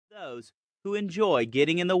those who enjoy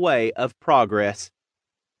getting in the way of progress.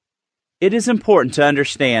 It is important to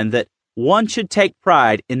understand that one should take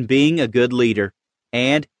pride in being a good leader,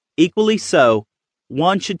 and, equally so,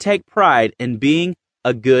 one should take pride in being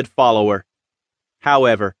a good follower.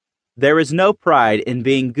 However, there is no pride in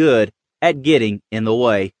being good at getting in the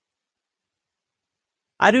way.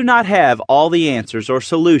 I do not have all the answers or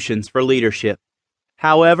solutions for leadership.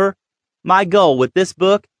 However, my goal with this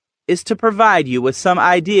book is to provide you with some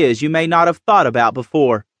ideas you may not have thought about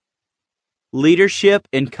before. Leadership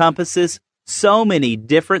encompasses so many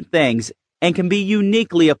different things and can be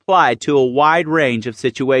uniquely applied to a wide range of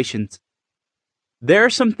situations. There are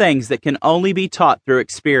some things that can only be taught through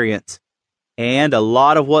experience, and a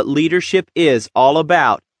lot of what leadership is all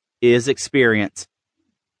about is experience.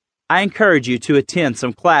 I encourage you to attend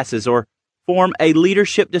some classes or form a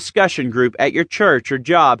leadership discussion group at your church or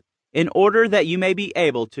job in order that you may be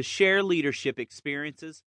able to share leadership experiences